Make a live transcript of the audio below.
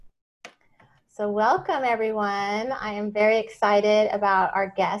So welcome everyone. I am very excited about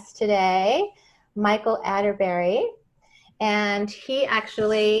our guest today, Michael Arterberry. And he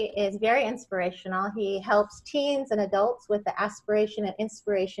actually is very inspirational. He helps teens and adults with the aspiration and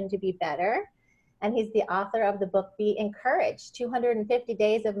inspiration to be better. And he's the author of the book Be Encouraged, 250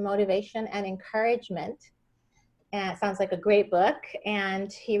 Days of Motivation and Encouragement. And it sounds like a great book.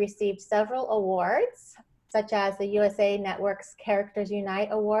 And he received several awards, such as the USA Network's Characters Unite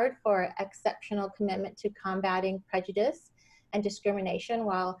Award for exceptional commitment to combating prejudice and discrimination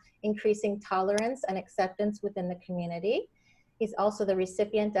while increasing tolerance and acceptance within the community. He's also the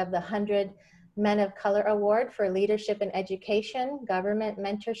recipient of the 100 Men of Color Award for Leadership in Education, Government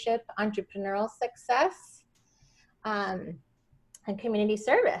Mentorship, Entrepreneurial Success, and Community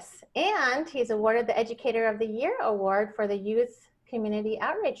Service. And he's awarded the Educator of the Year Award for the Youth Community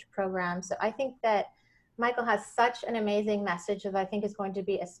Outreach Program. So I think that Michael has such an amazing message that I think is going to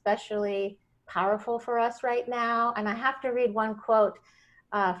be especially powerful for us right now. And I have to read one quote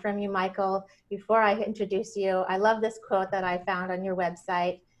from you, Michael, before I introduce you. I love this quote that I found on your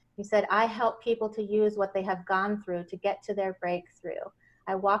website. You said, "I help people to use what they have gone through to get to their breakthrough.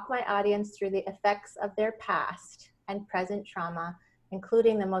 I walk my audience through the effects of their past and present trauma,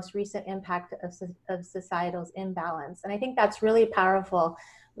 including the most recent impact of societal imbalance." And I think that's really powerful.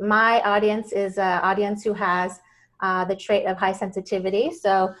 My audience is an audience who has the trait of high sensitivity.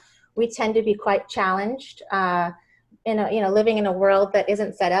 So we tend to be quite challenged living in a world that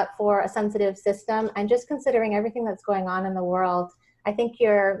isn't set up for a sensitive system. And just considering everything that's going on in the world, I think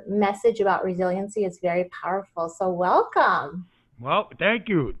your message about resiliency is very powerful. So welcome. Well, thank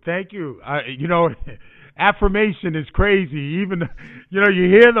you. Thank you. Affirmation is crazy. Even, you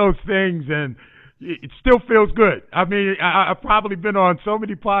hear those things and it still feels good. I mean, I've probably been on so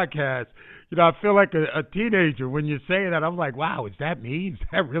many podcasts. I feel like a teenager when you're saying that. I'm like, wow, is that me? Is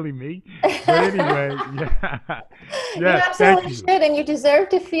that really me? But anyway, yeah. You Yes, thank absolutely you. should, and you deserve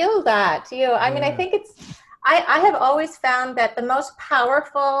to feel that. I mean, I Yeah. think I have always found that the most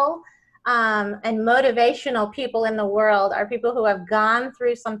powerful and motivational people in the world are people who have gone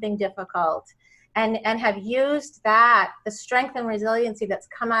through something difficult and have used that, the strength and resiliency that's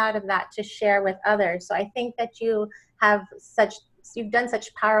come out of that, to share with others. So I think that you've done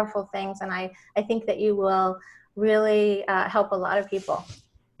such powerful things, and I think that you will really help a lot of people.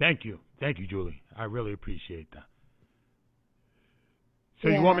 Thank you. Thank you, Julie. I really appreciate that. So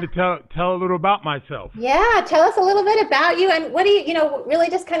you want Yeah. me to tell a little about myself? Yeah, tell us a little bit about you, and what do really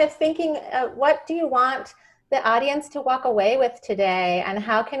just kind of thinking, what do you want the audience to walk away with today, and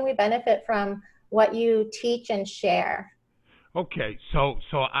how can we benefit from what you teach and share? Okay, so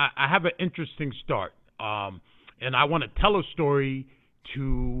I have an interesting start, and I want to tell a story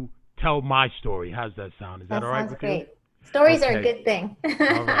to tell my story. How's that sound? Is that That all right sounds with you? great. Stories are a Okay, good thing.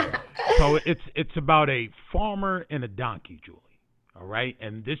 all right. So it's about a farmer and a donkey, Julie. All right,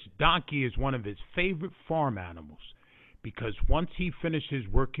 and this donkey is one of his favorite farm animals because once he finishes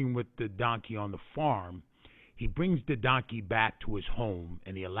working with the donkey on the farm, he brings the donkey back to his home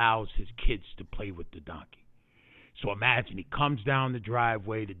and he allows his kids to play with the donkey. So imagine he comes down the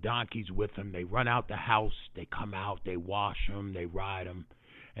driveway, the donkey's with him, they run out the house, they come out, they wash him, they ride him,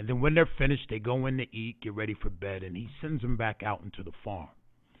 and then when they're finished, they go in to eat, get ready for bed, and he sends them back out into the farm.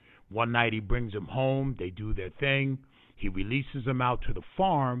 One night he brings them home, they do their thing, he releases them out to the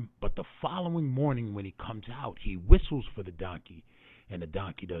farm, but the following morning when he comes out, he whistles for the donkey, and the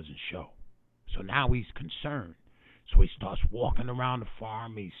donkey doesn't show. So now he's concerned. So he starts walking around the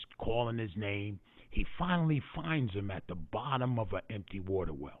farm, he's calling his name. He finally finds him at the bottom of an empty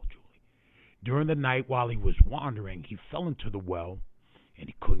water well, Julie. During the night while he was wandering, he fell into the well and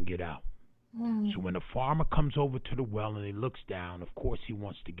he couldn't get out. Mm. So when the farmer comes over to the well and he looks down, of course he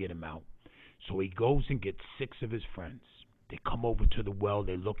wants to get him out. So he goes and gets 6 of his friends. They come over to the well,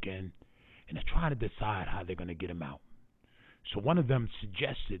 they look in, and they're trying to decide how they're going to get him out. So one of them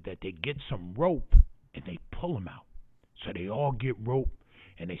suggested that they get some rope and they pull him out. So they all get rope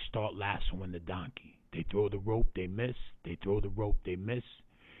and they start lassoing the donkey. They throw the rope, they miss. They throw the rope, they miss.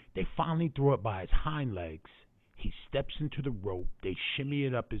 They finally throw it by his hind legs. He steps into the rope, they shimmy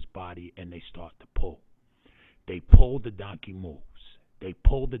it up his body, and they start to pull. They pull, the donkey moves. They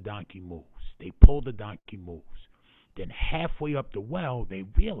pull, the donkey moves. They pull, the donkey moves. Then halfway up the well, they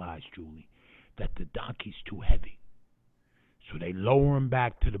realize, Julie, that the donkey's too heavy. So they lower him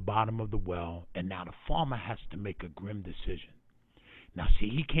back to the bottom of the well, and now the farmer has to make a grim decision. Now, see,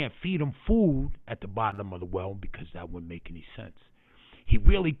 he can't feed him food at the bottom of the well because that wouldn't make any sense. He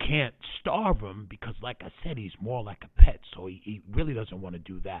really can't starve him because, like I said, he's more like a pet, so he really doesn't want to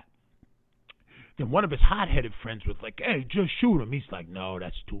do that. Then one of his hot-headed friends was like, hey, just shoot him. He's like, no,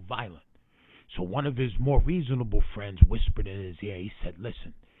 that's too violent. So one of his more reasonable friends whispered in his ear. He said,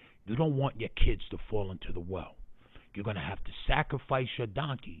 listen, you don't want your kids to fall into the well. You're going to have to sacrifice your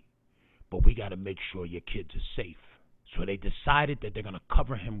donkey, but we got to make sure your kids are safe. So they decided that they're going to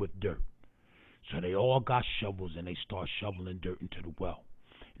cover him with dirt. So they all got shovels and they start shoveling dirt into the well.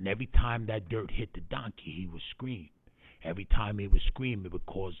 And every time that dirt hit the donkey, he would scream. Every time he would scream, it would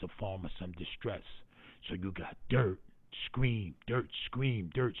cause the farmer some distress. So you got dirt, scream, dirt, scream,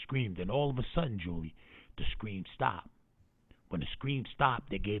 dirt, scream. Then all of a sudden, Julie, the scream stopped. When the scream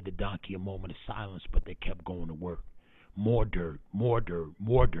stopped, they gave the donkey a moment of silence, but they kept going to work. More dirt, more dirt,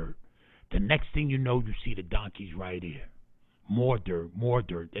 more dirt. The next thing you know, you see the donkey's right ear. More dirt, more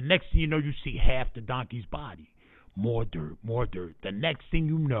dirt. The next thing you know, you see half the donkey's body. More dirt, more dirt. The next thing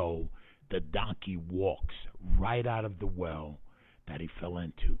you know, the donkey walks right out of the well that he fell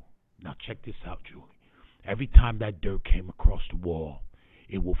into. Now check this out, Julie. Every time that dirt came across the wall,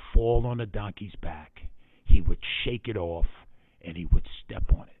 it would fall on the donkey's back. He would shake it off, and he would step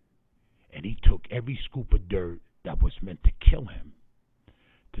on it. And he took every scoop of dirt that was meant to kill him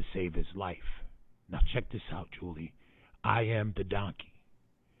to save his life. Now check this out, Julie. I am the donkey.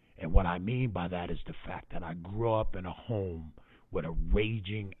 And what I mean by that is the fact that I grew up in a home with a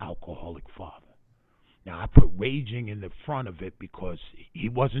raging alcoholic father. Now, I put raging in the front of it because he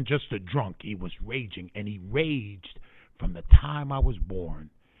wasn't just a drunk. He was raging, and he raged from the time I was born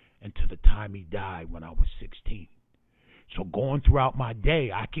until the time he died when I was 16. So going throughout my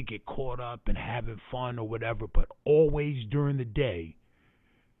day, I could get caught up in having fun or whatever, but always during the day,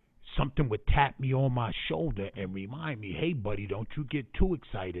 something would tap me on my shoulder and remind me, hey, buddy, don't you get too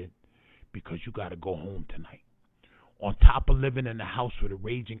excited because you got to go home tonight. On top of living in a house with a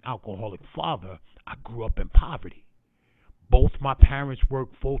raging alcoholic father, I grew up in poverty. Both my parents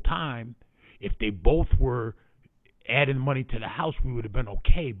worked full time. If they both were adding money to the house, we would have been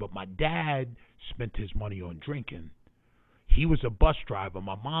okay. But my dad spent his money on drinking. He was a bus driver.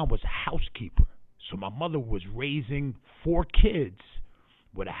 My mom was a housekeeper. So my mother was raising 4 kids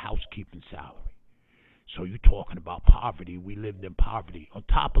with a housekeeping salary. So you're talking about poverty. We lived in poverty. On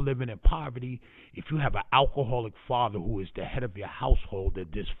top of living in poverty, if you have an alcoholic father who is the head of your household, the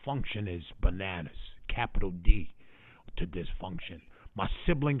dysfunction is bananas, capital D to dysfunction. My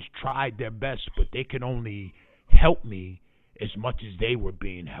siblings tried their best, but they could only help me as much as they were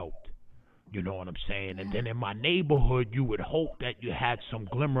being helped. You know what I'm saying? And then in my neighborhood, you would hope that you had some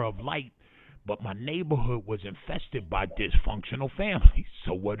glimmer of light, but my neighborhood was infested by dysfunctional families.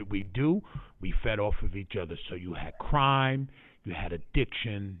 So what did we do? We fed off of each other. So you had crime, you had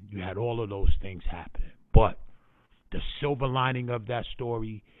addiction, you had all of those things happening. But the silver lining of that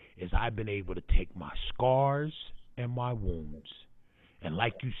story is I've been able to take my scars and my wounds, and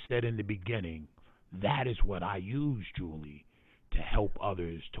like you said in the beginning, that is what I use, Julie, to help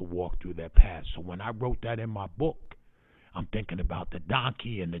others to walk through their path. So when I wrote that in my book, I'm thinking about the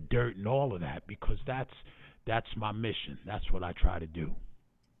donkey and the dirt and all of that because that's my mission. That's what I try to do.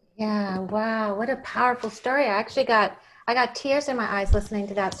 Yeah, wow, what a powerful story. I got tears in my eyes listening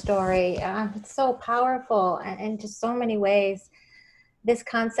to that story. It's so powerful and in just so many ways. This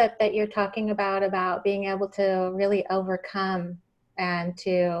concept that you're talking about being able to really overcome and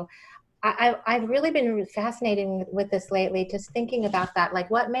to I've really been fascinating with this lately, just thinking about that. Like,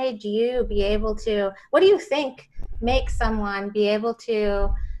 what made you be able to, what do you think makes someone be able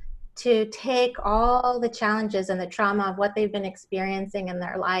to take all the challenges and the trauma of what they've been experiencing in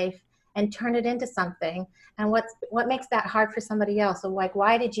their life and turn it into something? And what makes that hard for somebody else? So like,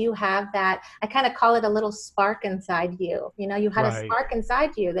 why did you have that? I kind of call it a little spark inside you. You know, you had a Right. spark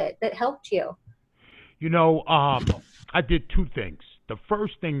inside you that helped you. You know, I did 2 things. The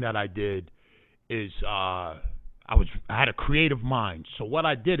first thing that I did is I had a creative mind. So what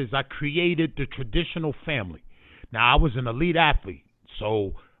I did is I created the traditional family. Now I was an elite athlete,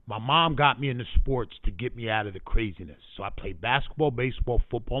 so my mom got me into sports to get me out of the craziness. So I played basketball, baseball,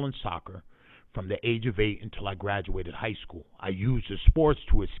 football, and soccer from the age of 8 until I graduated high school. I used the sports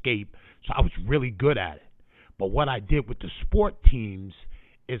to escape, so I was really good at it. But what I did with the sport teams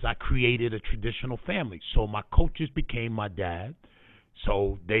is I created a traditional family. So my coaches became my dad.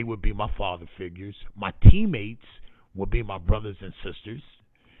 So they would be my father figures. My teammates would be my brothers and sisters.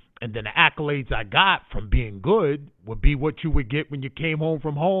 And then the accolades I got from being good would be what you would get when you came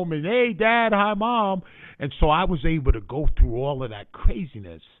home and, hey, dad, hi, mom. And so I was able to go through all of that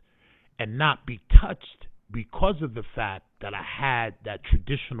craziness and not be touched because of the fact that I had that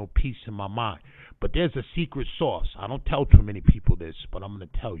traditional piece in my mind. But there's a secret sauce. I don't tell too many people this, but I'm going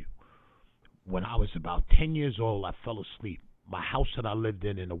to tell you. When I was about 10 years old, I fell asleep. My house that I lived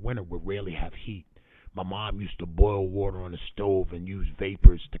in the winter would rarely have heat. My mom used to boil water on the stove and use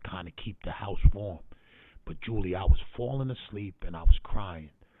vapors to kind of keep the house warm. But Julie, I was falling asleep and I was crying.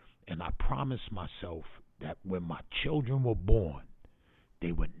 And I promised myself that when my children were born,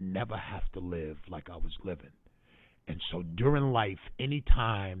 they would never have to live like I was living. And so during life, any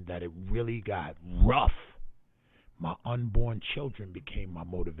time that it really got rough, my unborn children became my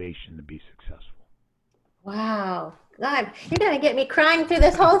motivation to be successful. Wow. God, you're going to get me crying through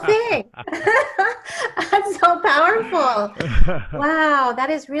this whole thing. That's so powerful. Wow, that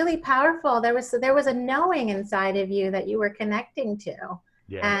is really powerful. There was a knowing inside of you that you were connecting to.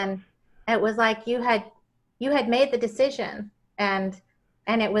 Yeah, And it was like you had made the decision, and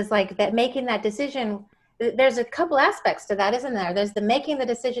it was like that, making that decision. There's a couple aspects to that, isn't there? There's the making the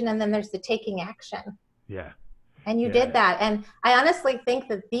decision, and then there's the taking action. yeah, And you did yeah, that. And I honestly think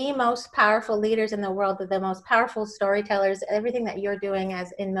that the most powerful leaders in the world, the most powerful storytellers, everything that you're doing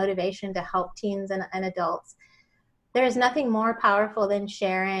as in motivation to help teens and adults, there is nothing more powerful than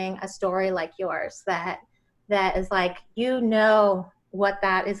sharing a story like yours that is like, what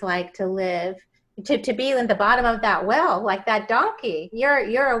that is like to live, to be in the bottom of that well, like that donkey.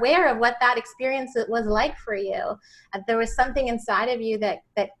 You're aware of what that experience was like for you. And there was something inside of you that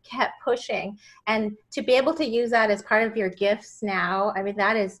kept pushing. And to be able to use that as part of your gifts now, I mean,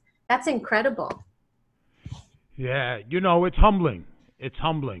 that's incredible. yeah. It's humbling. It's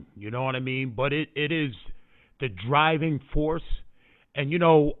humbling. You know what I mean? But it is the driving force. And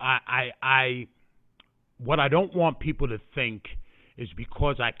what I don't want people to think is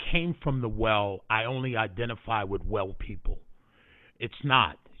because I came from the well, I only identify with well people. It's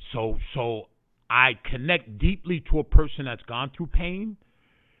not. So I connect deeply to a person that's gone through pain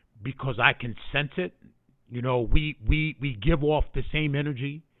because I can sense it. We give off the same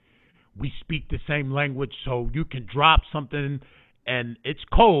energy. We speak the same language, so you can drop something and it's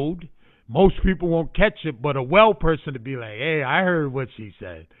cold. Most people won't catch it, but a well person to be like, hey, I heard what she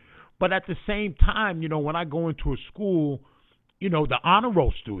said. But at the same time, when I go into a school, the honor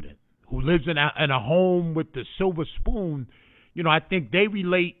roll student who lives in a home with the silver spoon, I think they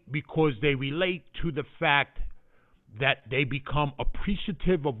relate because they relate to the fact that they become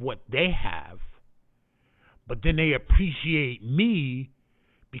appreciative of what they have, but then they appreciate me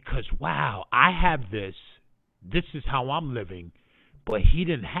because, wow, I have this. This is how I'm living. But he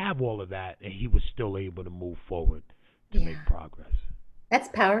didn't have all of that, and he was still able to move forward to make Yeah. progress. That's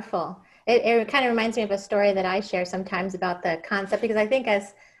powerful. It kind of reminds me of a story that I share sometimes about the concept, because I think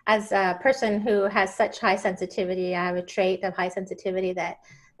as a person who has such high sensitivity, I have a trait of high sensitivity that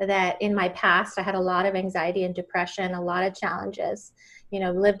in my past I had a lot of anxiety and depression, a lot of challenges,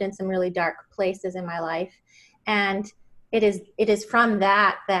 lived in some really dark places in my life. And it is from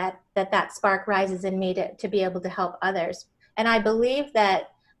that spark rises in me to be able to help others. And I believe that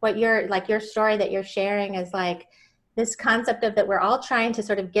what your story that you're sharing is like this concept of that we're all trying to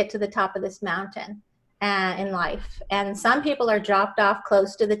sort of get to the top of this mountain in life. And some people are dropped off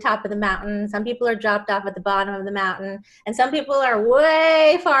close to the top of the mountain. Some people are dropped off at the bottom of the mountain. And some people are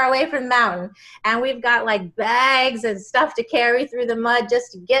way far away from the mountain. And we've got like bags and stuff to carry through the mud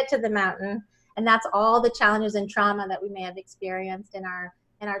just to get to the mountain. And that's all the challenges and trauma that we may have experienced in our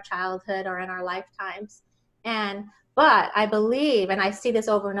childhood or in our lifetimes. But I believe, and I see this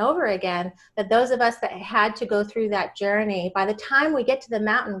over and over again, that those of us that had to go through that journey, by the time we get to the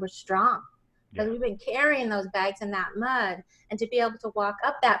mountain, we're strong Yeah. because we've been carrying those bags in that mud. And to be able to walk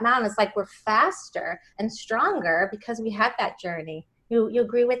up that mountain, it's like we're faster and stronger because we had that journey. You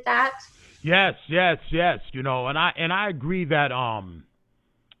agree with that? Yes, yes, yes. And I agree that I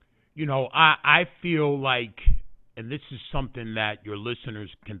feel like, and this is something that your listeners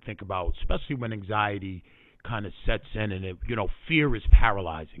can think about, especially when anxiety kind of sets in, and fear is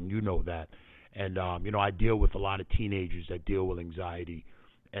paralyzing. You know that, and I deal with a lot of teenagers that deal with anxiety,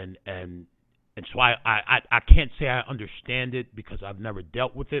 and so I can't say I understand it because I've never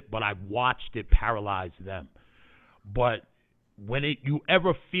dealt with it, but I've watched it paralyze them. But when you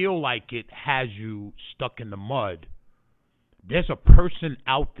ever feel like it has you stuck in the mud, there's a person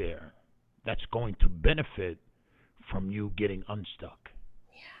out there that's going to benefit from you getting unstuck.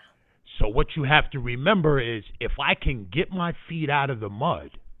 So what you have to remember is if I can get my feet out of the mud,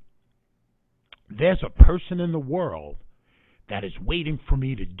 there's a person in the world that is waiting for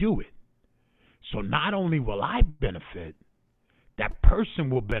me to do it. So not only will I benefit, that person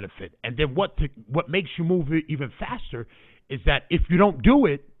will benefit. And then what makes you move even faster is that if you don't do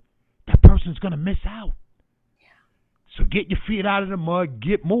it, that person's going to miss out. So get your feet out of the mud,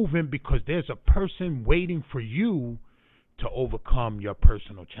 get moving, because there's a person waiting for you to overcome your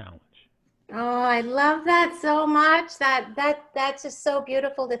personal challenge. Oh, I love that so much. That's just so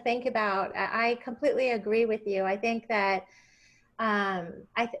beautiful to think about. I completely agree with you. I think that and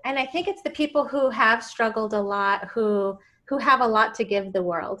I think it's the people who have struggled a lot, who have a lot to give the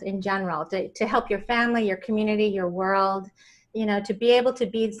world in general, to help your family, your community, your world, to be able to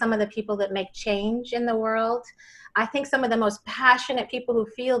be some of the people that make change in the world. I think some of the most passionate people who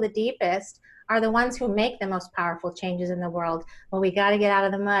feel the deepest are the ones who make the most powerful changes in the world. Well, we got to get out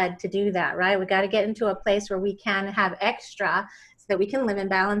of the mud to do that, right? We got to get into a place where we can have extra so that we can live and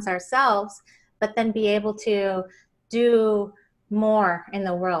balance ourselves, but then be able to do more in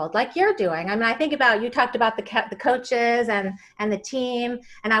the world like you're doing. I mean, I think about, you talked about the coaches and the team,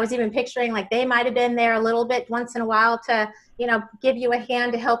 and I was even picturing like they might have been there a little bit once in a while to, give you a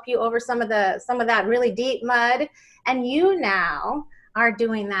hand to help you over some of that really deep mud. And you now are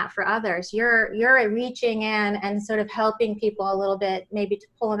doing that for others. You're reaching in and sort of helping people a little bit, maybe to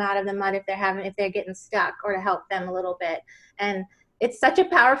pull them out of the mud if they're getting stuck, or to help them a little bit. And it's such a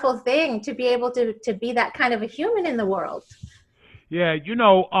powerful thing to be able to be that kind of a human in the world. Yeah,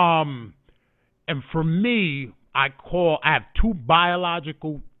 and for me, I have two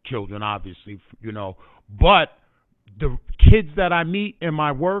biological children, obviously, but the kids that I meet in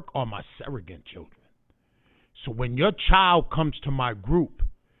my work are my surrogate children. So when your child comes to my group,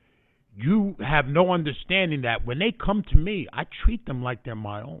 you have no understanding that when they come to me, I treat them like they're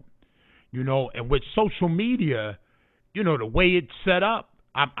my own. And with social media, the way it's set up,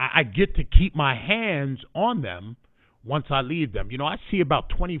 I get to keep my hands on them once I leave them. I see about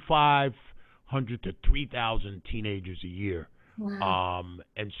 2,500 to 3,000 teenagers a year. Wow.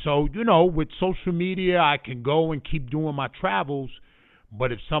 And so, with social media, I can go and keep doing my travels.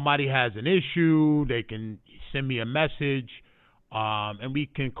 But if somebody has an issue, they can send me a message, and we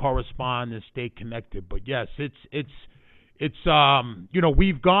can correspond and stay connected. But yes,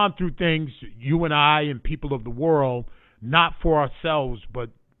 we've gone through things, you and I and people of the world, not for ourselves, but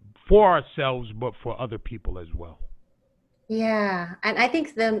for other people as well. Yeah, and I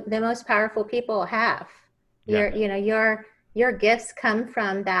think the most powerful people have Yes. your gifts come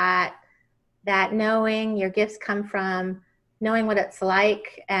from that knowing. Your gifts come from knowing what it's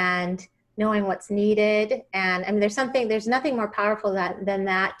like and knowing what's needed. And I mean, there's nothing more powerful than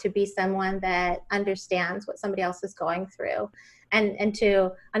that, to be someone that understands what somebody else is going through, and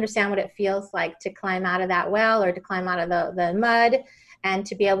to understand what it feels like to climb out of that well, or to climb out of the mud, and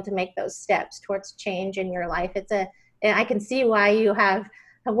to be able to make those steps towards change in your life. And I can see why you have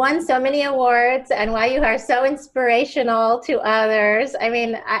won so many awards, and why you are so inspirational to others. I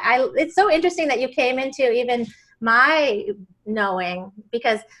mean, it's so interesting that you came into even my knowing,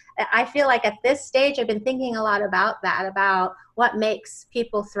 because I feel like at this stage I've been thinking a lot about that, about what makes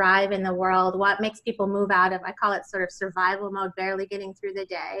people thrive in the world, what makes people move out of, I call it sort of survival mode, barely getting through the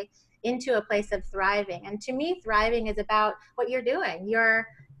day, into a place of thriving. And to me, thriving is about what you're doing.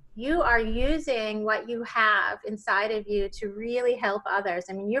 You are using what you have inside of you to really help others.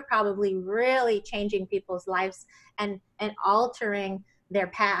 I mean, you're probably really changing people's lives, and altering their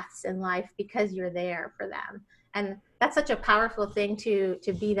paths in life, because you're there for them. And that's such a powerful thing, to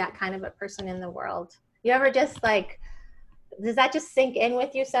be that kind of a person in the world. You ever just like, does that just sink in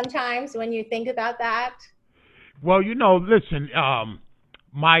with you sometimes when you think about that? Well, listen,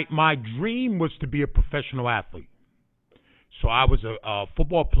 my dream was to be a professional athlete. So I was a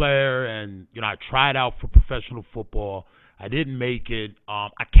football player, and I tried out for professional football. I didn't make it. I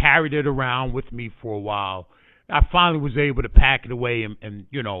carried it around with me for a while. I finally was able to pack it away and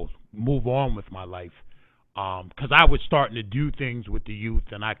move on with my life, because I was starting to do things with the youth,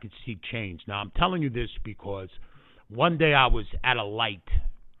 and I could see change. Now I'm telling you this because one day I was at a light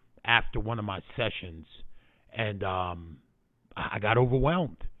after one of my sessions, and I got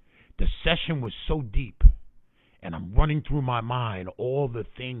overwhelmed. The session was so deep, and I'm running through my mind all the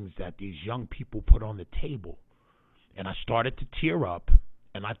things that these young people put on the table. And I started to tear up,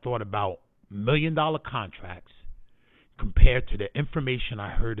 and I thought about $1 million contracts compared to the information I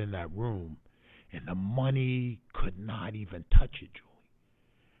heard in that room. And the money could not even touch it,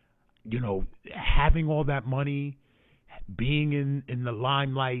 Julie. Having all that money, being in the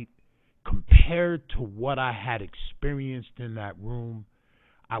limelight, compared to what I had experienced in that room,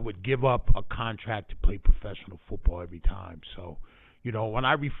 I would give up a contract to play professional football every time. So, when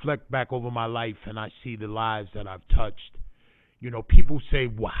I reflect back over my life and I see the lives that I've touched, people say,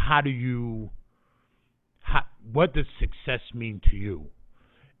 well, what does success mean to you?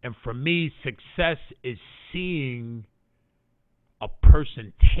 And for me, success is seeing a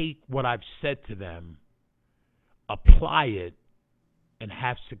person take what I've said to them, apply it, and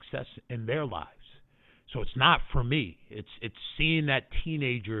have success in their lives. So it's not for me. It's seeing that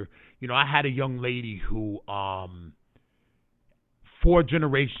teenager. You know, I had a young lady who 4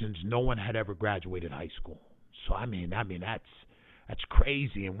 generations no one had ever graduated high school. So I mean that's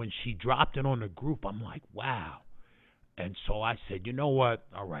crazy. And when she dropped it on the group, I'm like, wow. And so I said, you know what?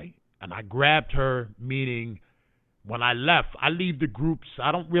 All right. And I grabbed her, meaning when I left, I leave the groups.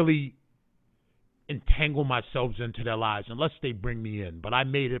 I don't really entangle myself into their lives unless they bring me in. But I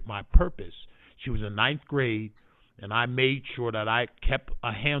made it my purpose. She was in ninth grade, and I made sure that I kept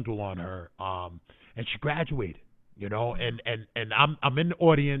a handle on her. And she graduated, you know, and I'm in the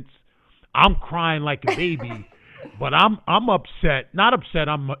audience. I'm crying like a baby, but I'm upset. Not upset.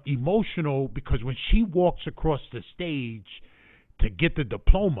 I'm emotional because when she walks across the stage to get the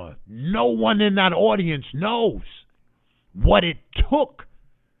diploma, no one in that audience knows what it took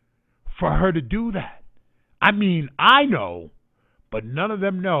for her to do that. I mean, I know, but none of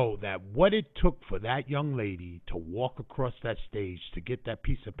them know that what it took for that young lady to walk across that stage to get that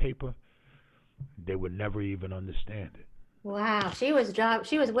piece of paper, they would never even understand it. Wow, she was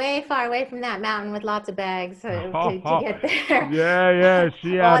way far away from that mountain with lots of bags to get there. Yeah, yeah,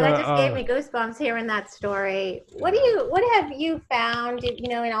 she Oh, had that a just gave me goosebumps hearing that story. yeah. What have you found, you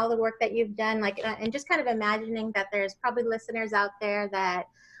know, in all the work that you've done, like, and just kind of imagining that there's probably listeners out there that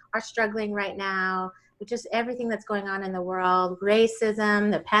are struggling right now with just everything that's going on in the world,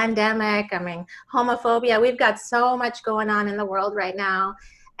 racism, the pandemic, I mean, homophobia. We've got so much going on in the world right now.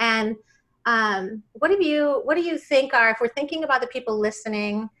 And what do you think are, if we're thinking about the people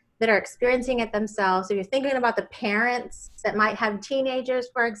listening that are experiencing it themselves, if you're thinking about the parents that might have teenagers,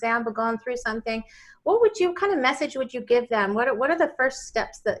 for example, going through something, what would you kind of message would you give them? What are the first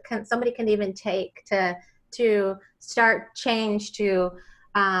steps that somebody can even take to start change, to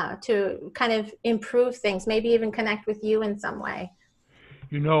kind of improve things, maybe even connect with you in some way?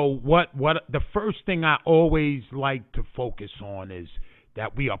 You know what the first thing I always like to focus on is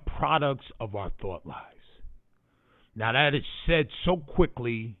that we are products of our thought lives. Now that is said so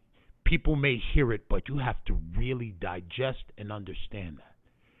quickly, people may hear it, but you have to really digest and understand that.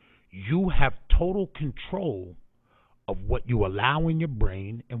 You have total control of what you allow in your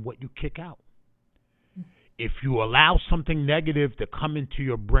brain and what you kick out. If you allow something negative to come into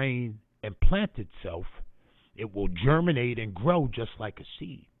your brain and plant itself, it will germinate and grow just like a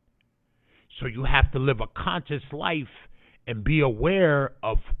seed. So you have to live a conscious life and be aware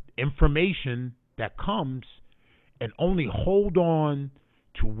of information that comes and only hold on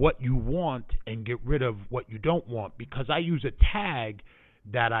to what you want and get rid of what you don't want. Because I use a tag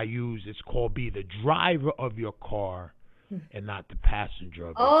that I use. It's called be the driver of your car and not the passenger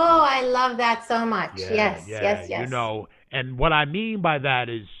of your Oh, car. I love that so much. Yeah, Yes, yeah, yes, you yes. know. And what I mean by that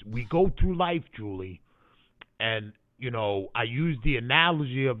is we go through life, Julie, and, you know, I use the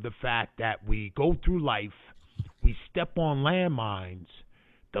analogy of the fact that we go through life, we step on landmines.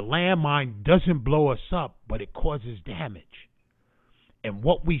 The landmine doesn't blow us up, but it causes damage. And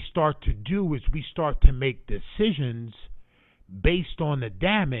what we start to do is we start to make decisions based on the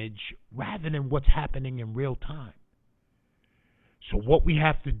damage rather than what's happening in real time. So what we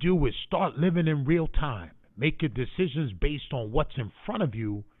have to do is start living in real time. Make your decisions based on what's in front of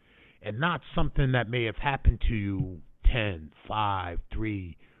you and not something that may have happened to you 10, 5,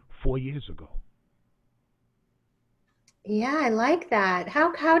 3, 4 years ago. Yeah, I like that.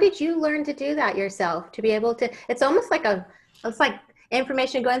 How did you learn to do that yourself? To be able to, it's almost like it's like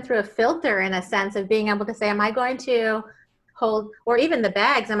information going through a filter in a sense of being able to say, am I going to hold, or even the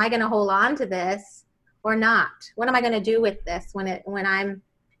bags, am I going to hold on to this or not? What am I going to do with this when I'm,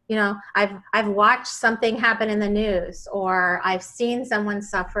 you know, I've watched something happen in the news, or I've seen someone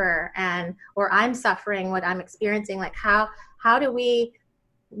suffer, or I'm suffering what I'm experiencing. Like how do we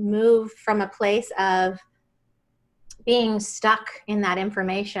move from a place of being stuck in that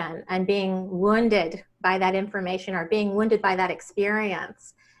information and being wounded by that information or being wounded by that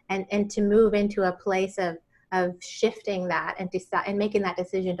experience, and to move into a place of shifting that and decide and making that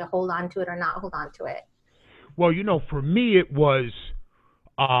decision to hold on to it or not hold on to it? Well, you know, for me it was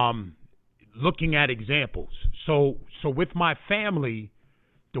um, looking at examples. So with my family,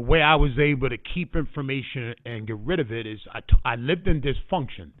 the way I was able to keep information and get rid of it is I lived in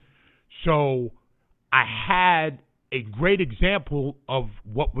dysfunction. So I had a great example of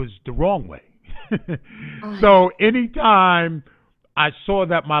what was the wrong way. Oh, yeah. So anytime I saw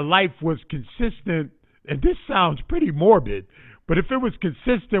that my life was consistent, and this sounds pretty morbid, but if it was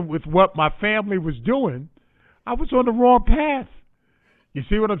consistent with what my family was doing, I was on the wrong path. You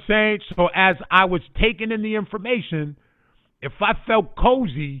see what I'm saying? So as I was taking in the information, if I felt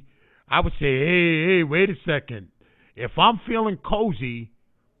cozy, I would say, hey, wait a second. If I'm feeling cozy,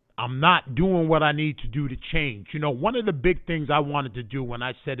 I'm not doing what I need to do to change. One of the big things I wanted to do when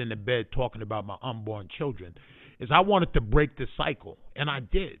I sat in the bed talking about my unborn children is I wanted to break the cycle, and I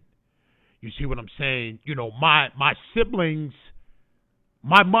did. You see what I'm saying? My siblings,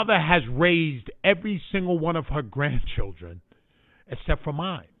 my mother has raised every single one of her grandchildren except for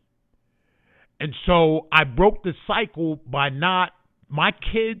mine. And so I broke the cycle by not, my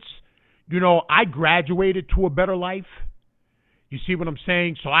kids, I graduated to a better life. You see what I'm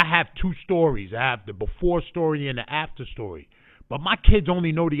saying? So I have two stories. I have the before story and the after story. But my kids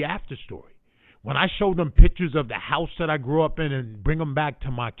only know the after story. When I show them pictures of the house that I grew up in and bring them back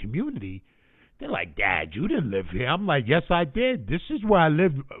to my community, they're like, Dad, you didn't live here. I'm like, yes, I did. This is where I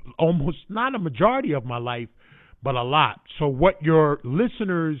lived almost not a majority of my life, but a lot. So what your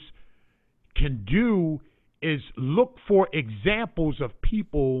listeners can do is look for examples of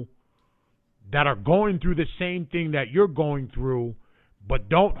people that are going through the same thing that you're going through, but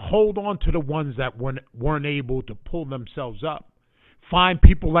don't hold on to the ones that weren't able to pull themselves up. Find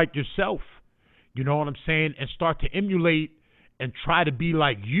people like yourself, you know what I'm saying, and start to emulate and try to be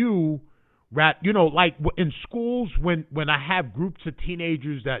like you. Like in schools, when I have groups of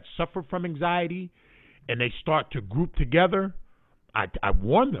teenagers that suffer from anxiety and they start to group together, I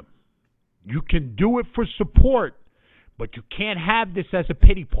warn them. You can do it for support, but you can't have this as a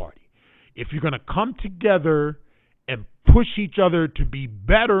pity party. If you're going to come together and push each other to be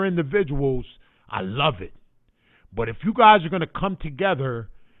better individuals, I love it. But if you guys are going to come together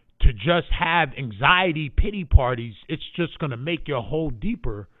to just have anxiety pity parties, it's just going to make your hole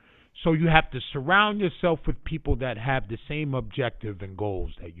deeper. So you have to surround yourself with people that have the same objective and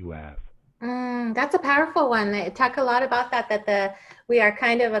goals that you have. That's a powerful one. They talk a lot about that we are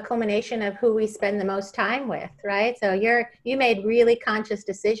kind of a culmination of who we spend the most time with, right? So you made really conscious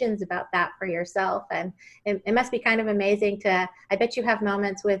decisions about that for yourself. And it must be kind of amazing I bet you have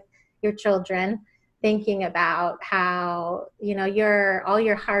moments with your children thinking about how, all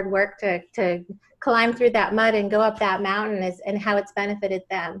your hard work to climb through that mud and go up that mountain and how it's benefited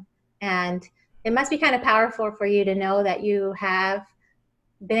them. And it must be kind of powerful for you to know that you have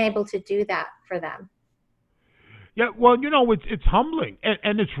been able to do that for them. Yeah, well, it's humbling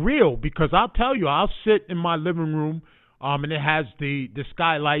and it's real because I'll tell you, I'll sit in my living room, and it has the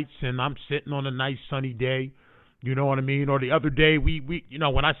skylights, and I'm sitting on a nice sunny day. You know what I mean? Or the other day, we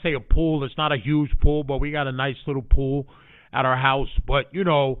when I say a pool, it's not a huge pool, but we got a nice little pool at our house. But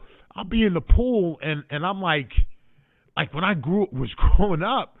I'll be in the pool, and I'm like when I was growing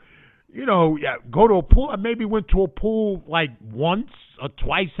up. Yeah, go to a pool. I maybe went to a pool like once or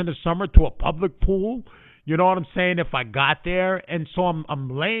twice in the summer to a public pool. You know what I'm saying? If I got there, and so I'm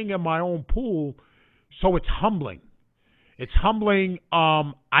laying in my own pool, so it's humbling. It's humbling.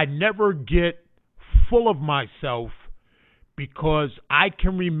 I never get full of myself because I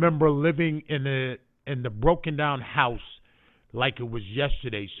can remember living in the broken down house like it was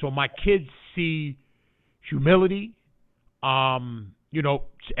yesterday. So my kids see humility.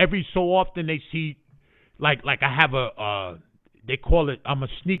 Every so often they see, like I have they call it, I'm a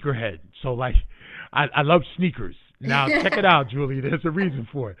sneakerhead. So like, I love sneakers. Now check it out, Julie. There's a reason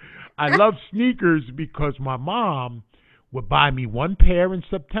for it. I love sneakers because my mom would buy me one pair in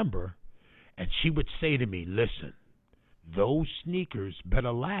September, and she would say to me, "Listen, those sneakers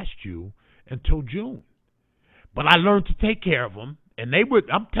better last you until June." But I learned to take care of them. And they would,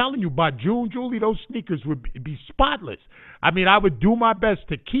 I'm telling you, by June, Julie, those sneakers would be spotless. I mean, I would do my best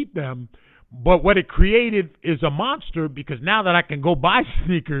to keep them, but what it created is a monster because now that I can go buy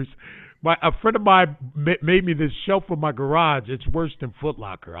sneakers, a friend of mine made me this shelf in my garage. It's worse than Foot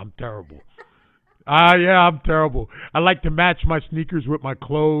Locker. I'm terrible. Yeah, I'm terrible. I like to match my sneakers with my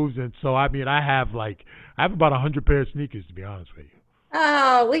clothes, and so, I have about 100 pair of sneakers, to be honest with you.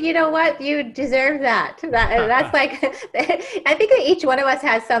 Oh, well, you know what? You deserve that. That's like, I think that each one of us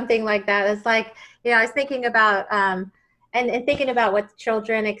has something like that. It's like, I was thinking about, and thinking about what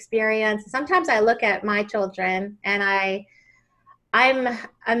children experience. Sometimes I look at my children and I'm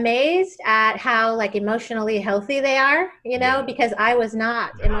amazed at how like emotionally healthy they are, Yeah. because I was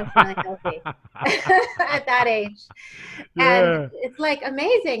not emotionally healthy at that age. And Yeah. it's like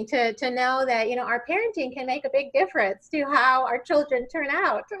amazing to know that, our parenting can make a big difference to how our children turn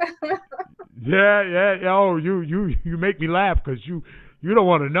out. Yeah. Oh, you make me laugh because you don't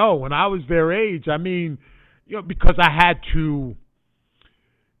want to know. When I was their age, because I had to,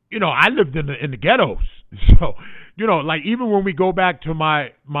 I lived in the ghettos, so like even when we go back to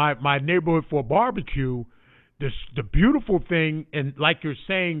my neighborhood for a barbecue, the beautiful thing, and like you're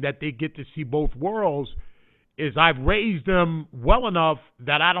saying, that they get to see both worlds, is I've raised them well enough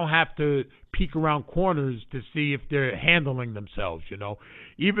that I don't have to peek around corners to see if they're handling themselves.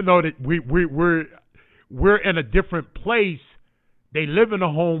 even though that we're in a different place, they live in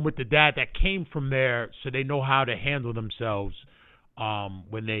a home with the dad that came from there, so they know how to handle themselves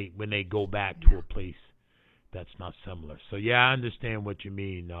when they go back to a place that's not similar. So yeah, I understand what you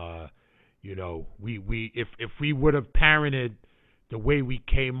mean. We if we would have parented the way we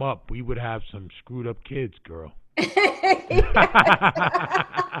came up, we would have some screwed up kids, girl.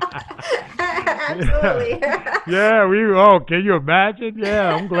 Absolutely. Yeah, we. Oh, can you imagine?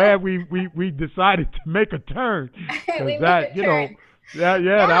 Yeah, I'm glad we decided to make a turn, because We made that a turn. that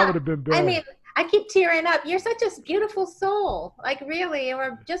Yeah. would have been I bad. mean, I keep tearing up. You're such a beautiful soul. Like really,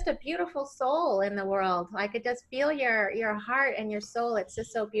 you're just a beautiful soul in the world. I could just feel your heart and your soul. It's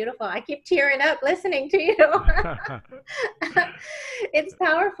just so beautiful. I keep tearing up listening to you. It's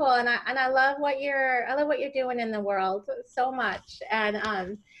powerful, and I love I love what you're doing in the world so much.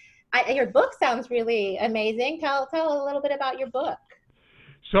 And your book sounds really amazing. Tell a little bit about your book.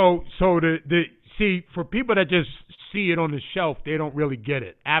 So the see, for people that just see it on the shelf, they don't really get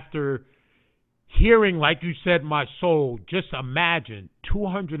it. After hearing, like you said, my soul, just imagine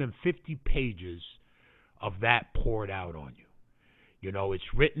 250 pages of that poured out on you. You know, it's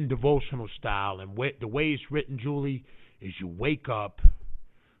written devotional style, and the way it's written, Julie, is you wake up,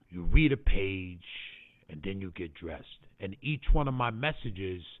 you read a page, and then you get dressed. And each one of my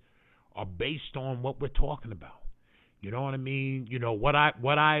messages are based on what we're talking about. You know what I mean? You know what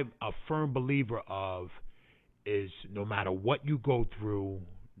I'm a firm believer of is, no matter what you go through,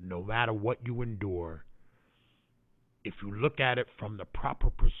 no matter what you endure, if you look at it from the proper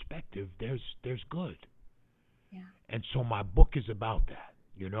perspective, there's good. Yeah. And so my book is about that.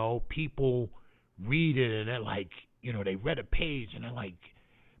 You know, people read it and they're like, they read a page and they're like,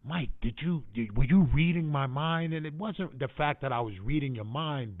 Mike, were you reading my mind? And it wasn't the fact that I was reading your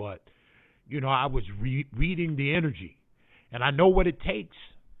mind, but I was reading the energy, and I know what it takes.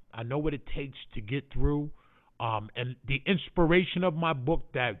 I know what it takes to get through. And the inspiration of my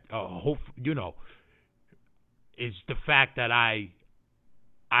book, that is the fact that I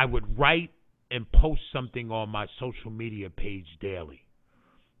would write and post something on my social media page daily,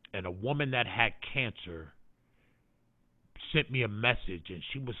 and a woman that had cancer sent me a message, and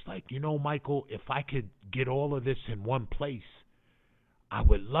she was like, Michael, if I could get all of this in one place, I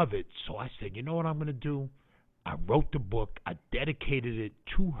would love it. So I said, you know what I'm going to do? I wrote the book, I dedicated it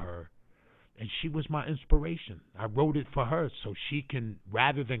to her, and she was my inspiration. I wrote it for her so she can,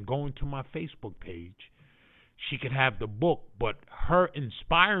 rather than going to my Facebook page, she could have the book, but her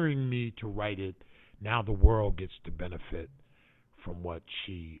inspiring me to write it, now the world gets to benefit from what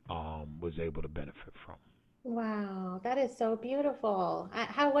she was able to benefit from. Wow, that is so beautiful.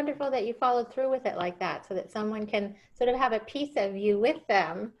 How wonderful that you followed through with it like that so that someone can sort of have a piece of you with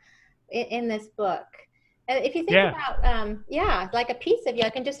them in this book. And if you think Yeah. about, yeah, like a piece of you, I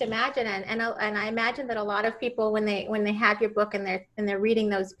can just imagine, and I imagine that a lot of people, when they have your book and they're reading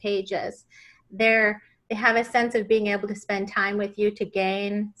those pages, they have a sense of being able to spend time with you to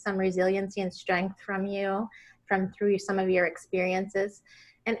gain some resiliency and strength from you, from through some of your experiences.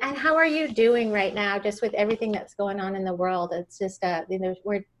 And how are you doing right now, just with everything that's going on in the world? It's just,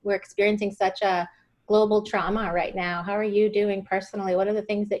 we're experiencing such a global trauma right now. How are you doing personally? What are the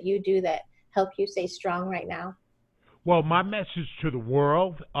things that you do that help you stay strong right now? Well, my message to the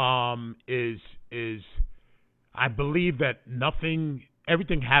world is I believe that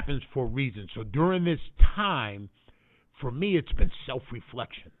everything happens for a reason. So during this time, for me, it's been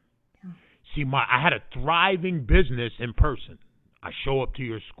self-reflection. See, I had a thriving business in person. I show up to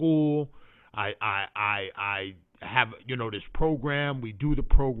your school. I have this program. We do the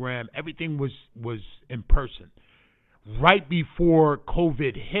program. Everything was in person. Right before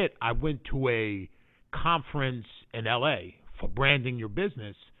COVID hit, I went to a conference in LA for branding your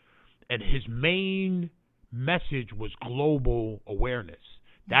business, and his main message was global awareness.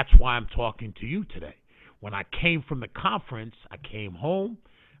 That's why I'm talking to you today. When I came from the conference, I came home,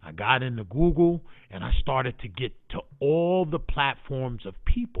 I got into Google, and I started to get to all the platforms of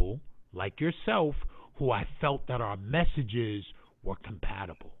people like yourself who I felt that our messages were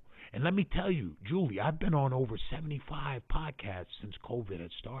compatible. And let me tell you, Julie, I've been on over 75 podcasts since COVID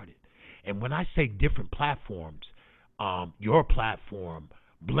had started. And when I say different platforms, your platform,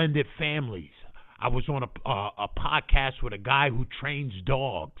 Blended Families. I was on a podcast with a guy who trains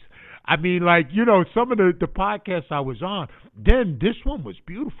dogs. I mean, like, some of the podcasts I was on. Then this one was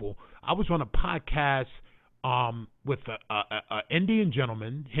beautiful. I was on a podcast with a Indian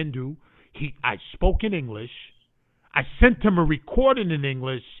gentleman, Hindu. I spoke in English. I sent him a recording in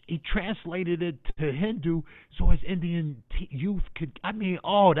English. He translated it to Hindu so his Indian youth could. I mean,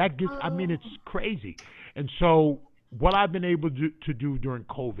 that gets. I mean, Oh, it's crazy. And so what I've been able to do during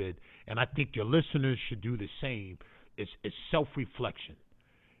COVID, and I think your listeners should do the same, is self reflection.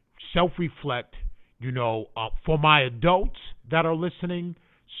 Self reflect. For my adults that are listening,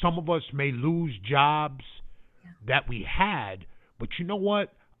 some of us may lose jobs that we had, but you know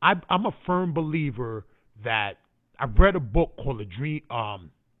what? I'm a firm believer that I've read a book called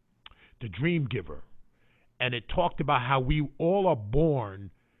The Dream Giver, and it talked about how we all are born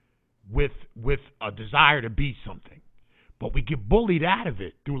with a desire to be something, but we get bullied out of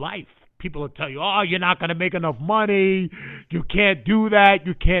it through life. People will tell you, "Oh, you're not going to make enough money. You can't do that.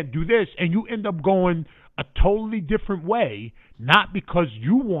 You can't do this," and you end up going a totally different way, not because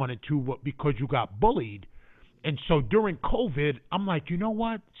you wanted to, but because you got bullied. And so during COVID, I'm like, you know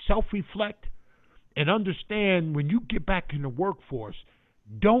what? Self reflect and understand when you get back in the workforce,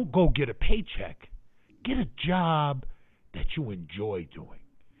 don't go get a paycheck. Get a job that you enjoy doing.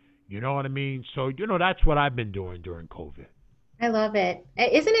 You know what I mean? So, that's what I've been doing during COVID. I love it.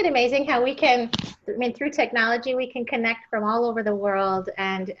 Isn't it amazing how we can, I mean, through technology, we can connect from all over the world.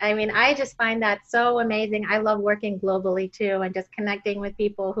 And I mean, I just find that so amazing. I love working globally too, and just connecting with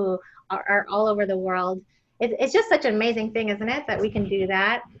people who are all over the world. It's just such an amazing thing, isn't it, that we can do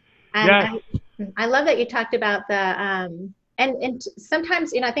that? And Yes. I love that you talked about and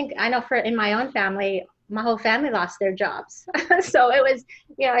sometimes, I think I know for in my own family, my whole family lost their jobs. So it was,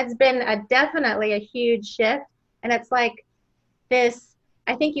 it's been definitely a huge shift. And it's like, this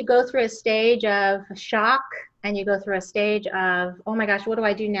I think you go through a stage of shock and you go through a stage of, oh my gosh, what do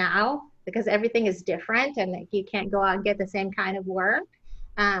I do now, because everything is different and like, you can't go out and get the same kind of work.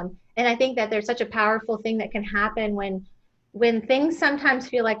 And I think that there's such a powerful thing that can happen when things sometimes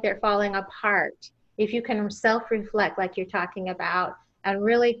feel like they're falling apart, if you can self-reflect like you're talking about, and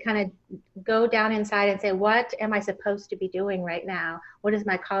really kind of go down inside and say, what am I supposed to be doing right now? What is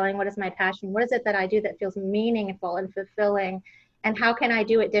my calling? What is my passion? What is it that I do that feels meaningful and fulfilling? And how can I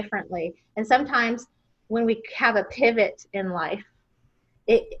do it differently? And sometimes when we have a pivot in life,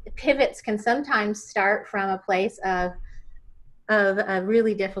 pivots can sometimes start from a place of a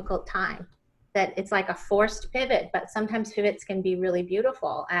really difficult time, that it's like a forced pivot, but sometimes pivots can be really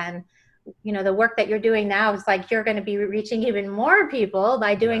beautiful. And the work that you're doing now is like you're going to be reaching even more people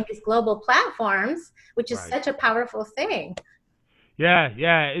by doing Yes. these global platforms, which is Right. such a powerful thing. Yeah,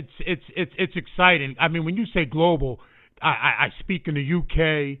 yeah, it's exciting. I mean, when you say global, I speak in the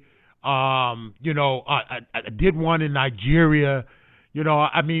UK. I did one in Nigeria.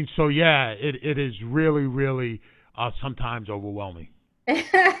 I mean, so yeah, it is really, really sometimes overwhelming.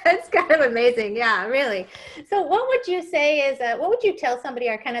 It's kind of amazing. Yeah, really. So what would you say is, what would you tell somebody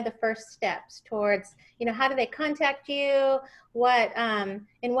are kind of the first steps towards, how do they contact you?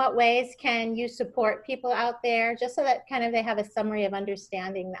 In what ways can you support people out there, just so that kind of they have a summary of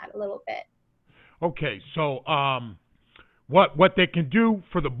understanding that a little bit? Okay, so what they can do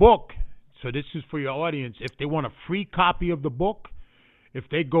for the book. So this is for your audience. If they want a free copy of the book, if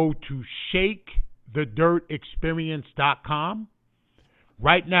they go to shakethedirtexperience.com.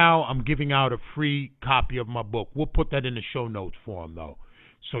 Right now, I'm giving out a free copy of my book. We'll put that in the show notes for them, though.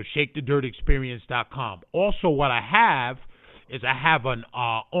 So, shakethedirtexperience.com. Also, what I have is I have an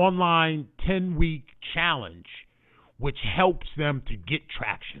online 10-week challenge, which helps them to get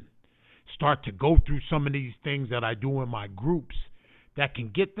traction. Start to go through some of these things that I do in my groups that can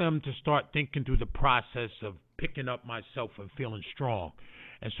get them to start thinking through the process of picking up myself and feeling strong.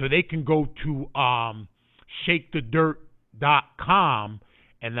 And so they can go to shakethedirt.com,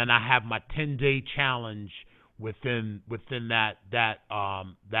 and then I have my 10-day challenge within that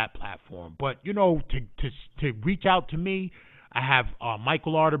platform. But to reach out to me, I have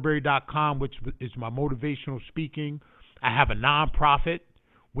michaelarterberry.com, which is my motivational speaking. I have a nonprofit,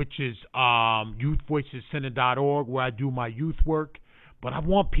 which is youthvoicescenter.org, where I do my youth work. But I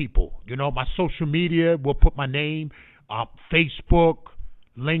want people, my social media, we'll put my name, Facebook,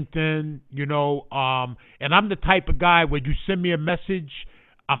 LinkedIn, and I'm the type of guy where you send me a message,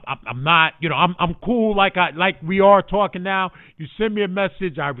 I'm not, I'm cool like we are talking now. You send me a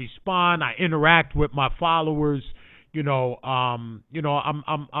message, I respond, I interact with my followers, I'm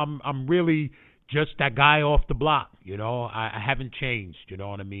really just that guy off the block, I haven't changed, you know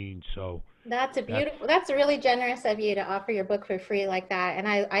what I mean? So that's That's really generous of you to offer your book for free like that. And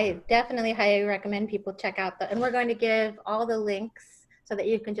I definitely highly recommend people check out and we're going to give all the links so that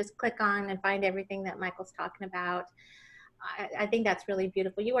you can just click on and find everything that Michael's talking about. I think that's really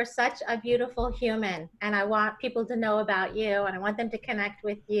beautiful. You are such a beautiful human, and I want people to know about you, and I want them to connect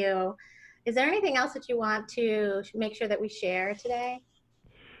with you. Is there anything else that you want to make sure that we share today?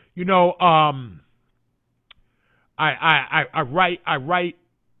 you know, um I write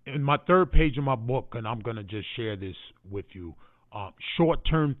in my third page of my book, and I'm gonna just share this with you.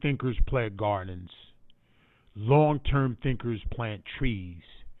 Short-term thinkers plant gardens. Long-term thinkers plant trees.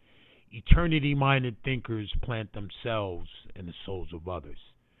 Eternity-minded thinkers plant themselves in the souls of others.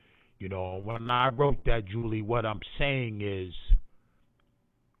 You know, when I wrote that, Julie, what I'm saying is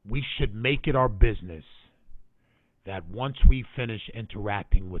we should make it our business that once we finish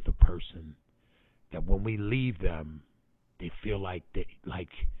interacting with a person, that when we leave them, they feel like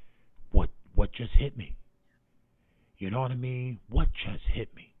what just hit me. You know what I mean? What just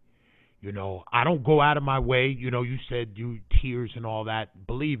hit me? You know, I don't go out of my way. You know, you said you tears and all that.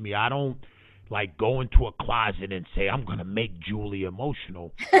 Believe me, I don't like go into a closet and say I'm gonna make Julie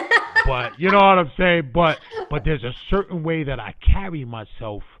emotional. But you know what I'm saying. But there's a certain way that I carry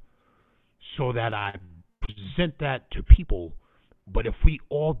myself so that I present that to people. But if we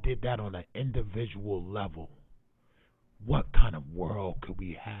all did that on an individual level, what kind of world could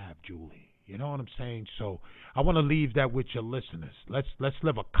we have, Julie? You know what I'm saying? So I want to leave that with your listeners. Let's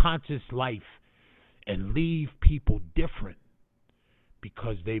live a conscious life and leave people different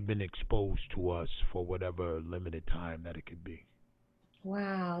because they've been exposed to us for whatever limited time that it could be.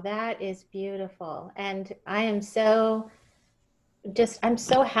 Wow, that is beautiful. And I am so just I'm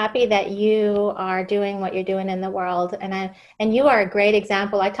so happy that you are doing what you're doing in the world, and you are a great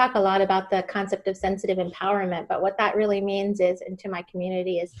example. I talk a lot about the concept of sensitive empowerment, but what that really means is, into my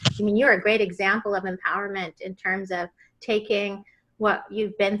community, is, I mean, you're a great example of empowerment in terms of taking what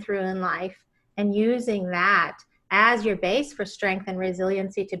you've been through in life and using that as your base for strength and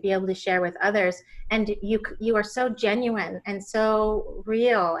resiliency to be able to share with others. And you are so genuine and so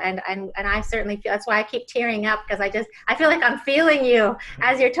real, and I certainly feel, that's why I keep tearing up, because I feel like I'm feeling you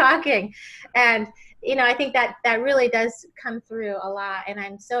as you're talking. And I think that that really does come through a lot, and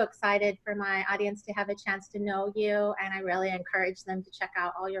I'm so excited for my audience to have a chance to know you, and I really encourage them to check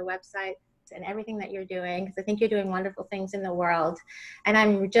out all your websites and everything that you're doing, because I think you're doing wonderful things in the world. And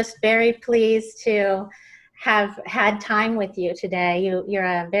I'm just very pleased to have had time with you today. You're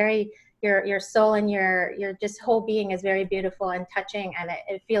a very, your soul and your just whole being is very beautiful and touching, and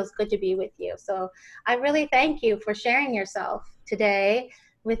it feels good to be with you. So I really thank you for sharing yourself today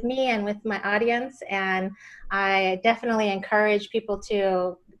with me and with my audience. And I definitely encourage people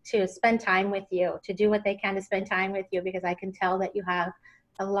to spend time with you, to do what they can to spend time with you, because I can tell that you have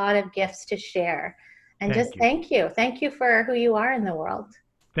a lot of gifts to share. And just Thank you. thank you. Thank you for who you are in the world.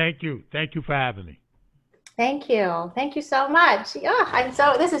 Thank you. Thank you for having me. Thank you. Thank you so much. Yeah,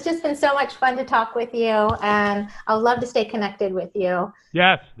 this has just been so much fun to talk with you, and I'd love to stay connected with you.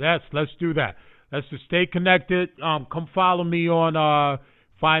 Yes, yes, let's do that. Let's just stay connected. Come follow me on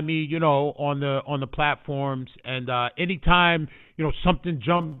find me, on the platforms, and anytime, something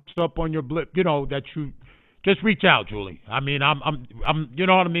jumps up on your blip, that you just reach out, Julie. I mean, you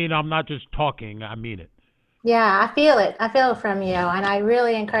know what I mean? I'm not just talking, I mean it. Yeah, I feel it. I feel it from you. And I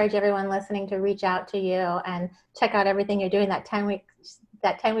really encourage everyone listening to reach out to you and check out everything you're doing. That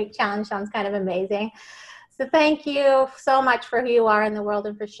 10-week challenge sounds kind of amazing. So thank you so much for who you are in the world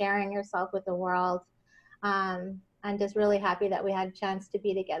and for sharing yourself with the world. I'm just really happy that we had a chance to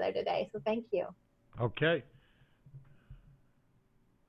be together today. So thank you. Okay.